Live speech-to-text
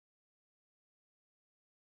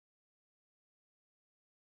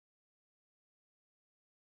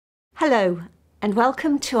Hello and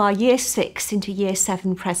welcome to our Year 6 into Year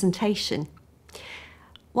 7 presentation.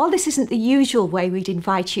 While this isn't the usual way we'd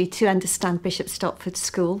invite you to understand Bishop Stopford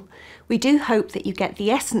School, we do hope that you get the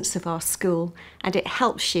essence of our school and it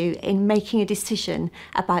helps you in making a decision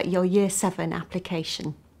about your Year 7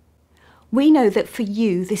 application. We know that for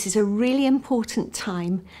you this is a really important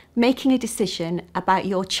time making a decision about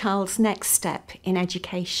your child's next step in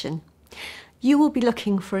education. You will be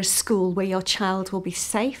looking for a school where your child will be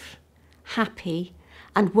safe, happy,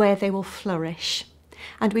 and where they will flourish.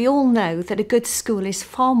 And we all know that a good school is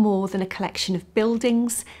far more than a collection of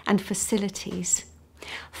buildings and facilities.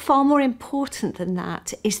 Far more important than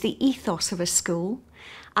that is the ethos of a school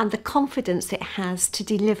and the confidence it has to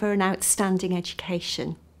deliver an outstanding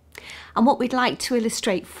education. And what we'd like to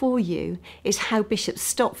illustrate for you is how Bishop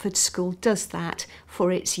Stopford School does that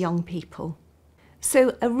for its young people.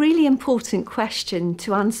 So a really important question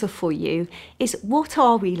to answer for you is, what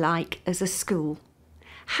are we like as a school?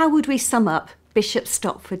 How would we sum up Bishop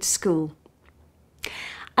Stopford School?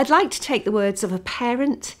 I'd like to take the words of a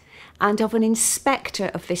parent and of an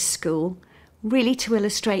inspector of this school really to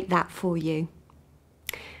illustrate that for you.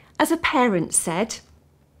 As a parent said,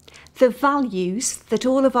 "The values that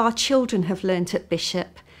all of our children have learnt at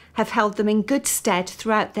Bishop have held them in good stead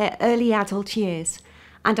throughout their early adult years,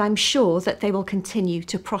 and I'm sure that they will continue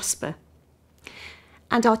to prosper."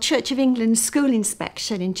 And our Church of England school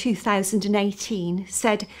inspection in 2018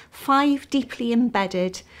 said 5 deeply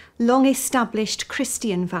embedded, long-established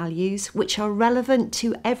Christian values which are relevant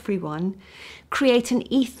to everyone create an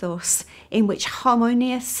ethos in which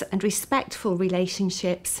harmonious and respectful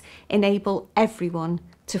relationships enable everyone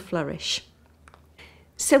to flourish.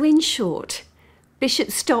 So in short,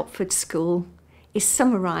 Bishop Stopford School is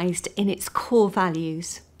summarised in its core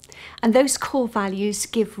values. And those core values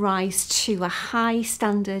give rise to a high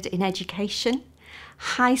standard in education,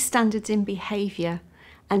 high standards in behaviour,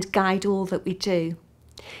 and guide all that we do.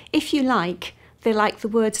 If you like, they're like the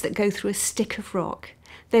words that go through a stick of rock.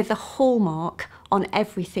 They're the hallmark on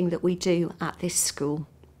everything that we do at this school.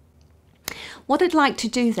 What I'd like to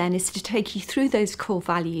do then is to take you through those core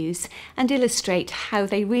values and illustrate how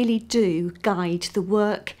they really do guide the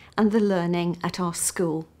work and the learning at our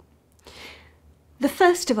school. The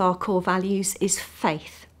first of our core values is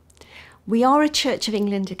faith. We are a Church of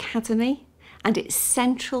England academy and it's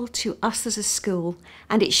central to us as a school,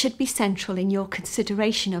 and it should be central in your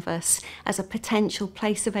consideration of us as a potential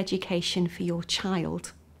place of education for your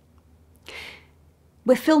child.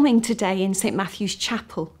 We're filming today in St Matthew's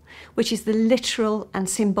Chapel, which is the literal and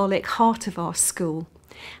symbolic heart of our school,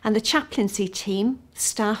 and the chaplaincy team,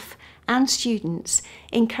 staff and students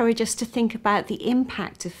encourage us to think about the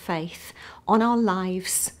impact of faith on our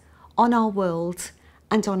lives, on our world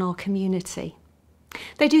and on our community.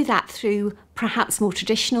 They do that through perhaps more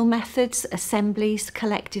traditional methods, assemblies,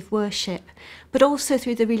 collective worship, but also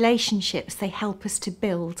through the relationships they help us to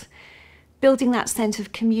build, building that sense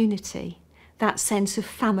of community, that sense of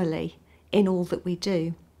family in all that we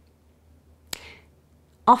do.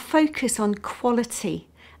 Our focus on quality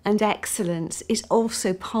and excellence is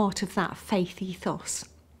also part of that faith ethos.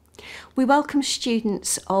 We welcome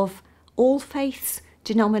students of all faiths,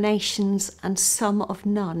 denominations and some of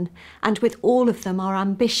none, and with all of them our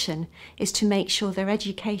ambition is to make sure their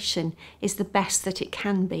education is the best that it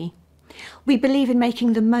can be. We believe in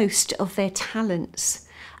making the most of their talents,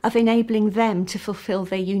 of enabling them to fulfil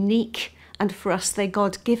their unique and for us their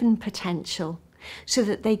God-given potential, so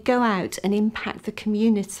that they go out and impact the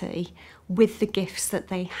community with the gifts that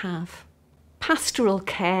they have. Pastoral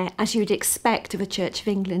care, as you'd expect of a Church of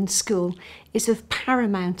England school, is of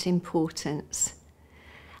paramount importance.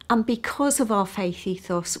 And because of our faith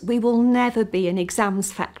ethos, we will never be an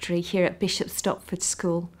exams factory here at Bishop Stopford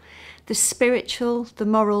School. The spiritual, the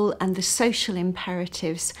moral and the social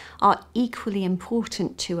imperatives are equally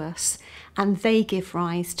important to us, and they give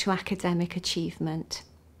rise to academic achievement.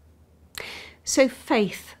 So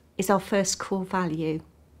faith is our first core value.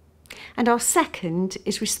 And our second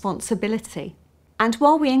is responsibility. And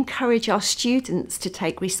while we encourage our students to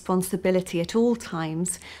take responsibility at all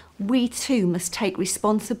times, we too must take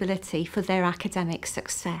responsibility for their academic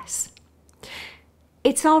success.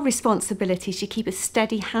 It's our responsibility to keep a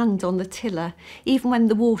steady hand on the tiller, even when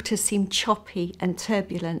the waters seem choppy and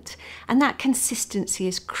turbulent, and that consistency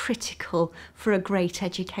is critical for a great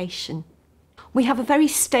education. We have a very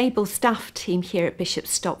stable staff team here at Bishop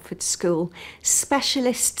Stopford School,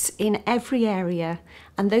 specialists in every area,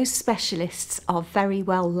 and those specialists are very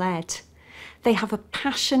well led. They have a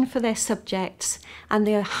passion for their subjects and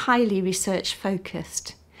they are highly research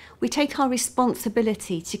focused. We take our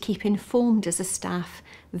responsibility to keep informed as a staff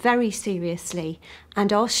very seriously,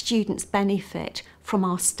 and our students benefit from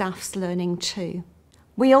our staff's learning too.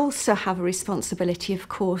 We also have a responsibility, of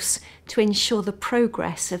course, to ensure the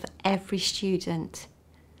progress of every student.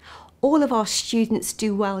 All of our students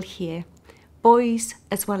do well here, boys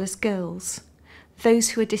as well as girls, those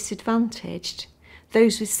who are disadvantaged,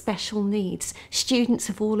 those with special needs, students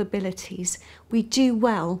of all abilities. We do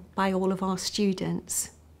well by all of our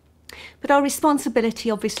students. But our responsibility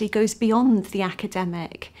obviously goes beyond the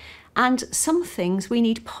academic, and some things we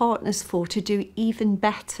need partners for to do even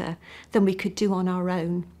better than we could do on our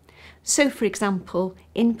own. So, for example,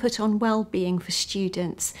 input on well-being for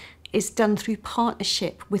students is done through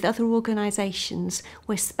partnership with other organisations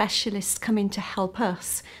where specialists come in to help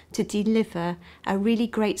us to deliver a really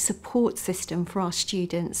great support system for our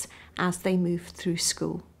students as they move through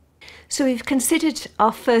school. So we've considered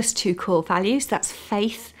our first two core values, that's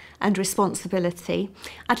faith and responsibility.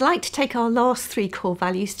 I'd like to take our last three core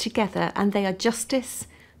values together, and they are justice,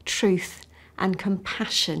 truth and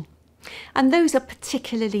compassion. And those are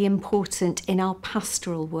particularly important in our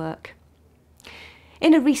pastoral work.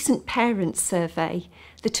 In a recent parents' survey,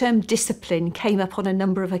 the term discipline came up on a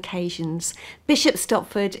number of occasions. Bishop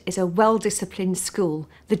Stopford is a well-disciplined school.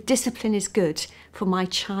 The discipline is good for my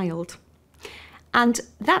child. And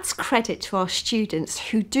that's credit to our students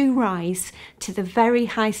who do rise to the very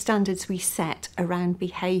high standards we set around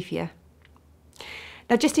behaviour.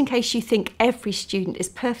 Now, just in case you think every student is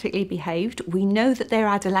perfectly behaved, we know that they're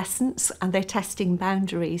adolescents and they're testing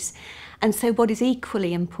boundaries. And so what is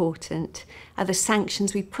equally important are the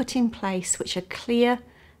sanctions we put in place, which are clear,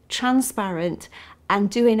 transparent, and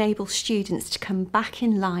do enable students to come back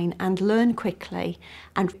in line and learn quickly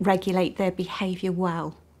and regulate their behaviour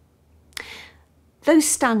well. Those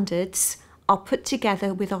standards are put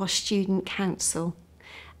together with our student council,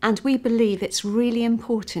 and we believe it's really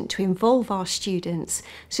important to involve our students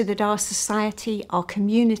so that our society, our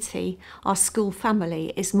community, our school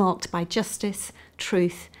family is marked by justice,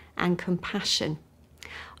 truth and compassion.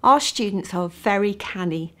 Our students are very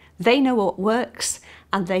canny. They know what works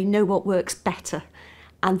and they know what works better,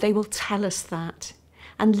 and they will tell us that.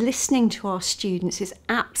 And listening to our students is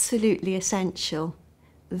absolutely essential.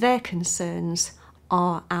 Their concerns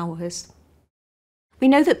are ours. We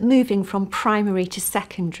know that moving from primary to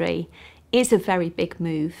secondary is a very big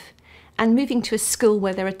move, and moving to a school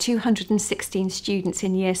where there are 216 students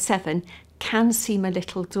in Year 7 can seem a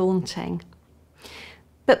little daunting.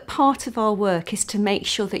 But part of our work is to make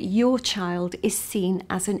sure that your child is seen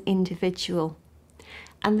as an individual.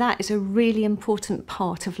 And that is a really important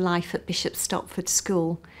part of life at Bishop Stopford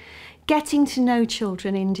School. Getting to know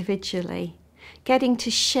children individually, getting to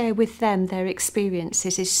share with them their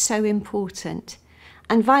experiences is so important.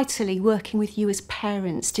 And vitally working with you as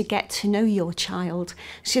parents to get to know your child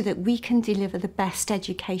so that we can deliver the best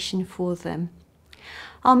education for them.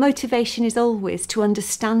 Our motivation is always to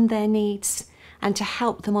understand their needs and to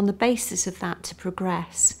help them on the basis of that to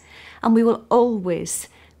progress. And we will always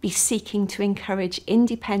be seeking to encourage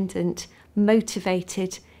independent,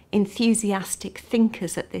 motivated, enthusiastic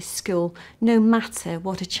thinkers at this school, no matter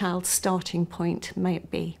what a child's starting point may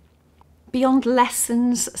be. Beyond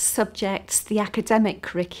lessons, subjects, the academic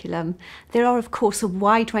curriculum, there are of course a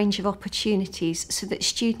wide range of opportunities so that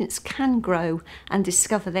students can grow and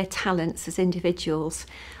discover their talents as individuals,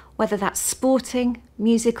 whether that's sporting,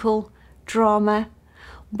 musical, drama,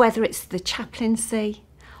 whether it's the chaplaincy,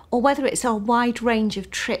 or whether it's our wide range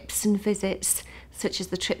of trips and visits, such as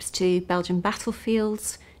the trips to Belgian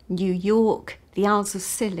battlefields, New York, the Isles of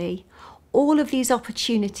Scilly. All of these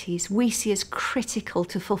opportunities we see as critical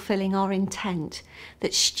to fulfilling our intent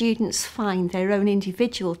that students find their own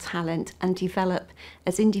individual talent and develop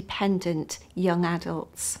as independent young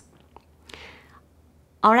adults.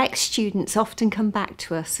 Our ex-students often come back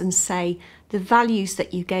to us and say, the values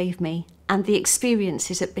that you gave me and the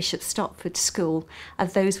experiences at Bishop Stopford School are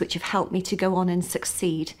those which have helped me to go on and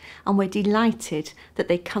succeed, and we're delighted that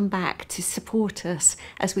they come back to support us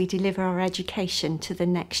as we deliver our education to the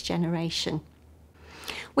next generation.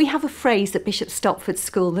 We have a phrase at Bishop Stopford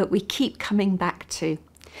School that we keep coming back to,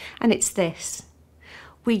 and it's this: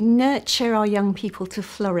 we nurture our young people to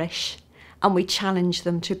flourish and we challenge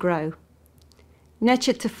them to grow.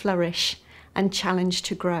 Nurture to flourish and challenge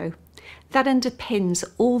to grow. That underpins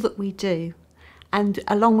all that we do, and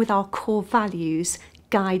along with our core values,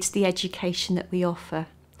 guides the education that we offer.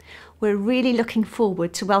 We're really looking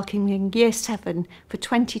forward to welcoming Year 7 for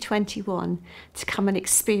 2021 to come and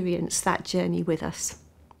experience that journey with us.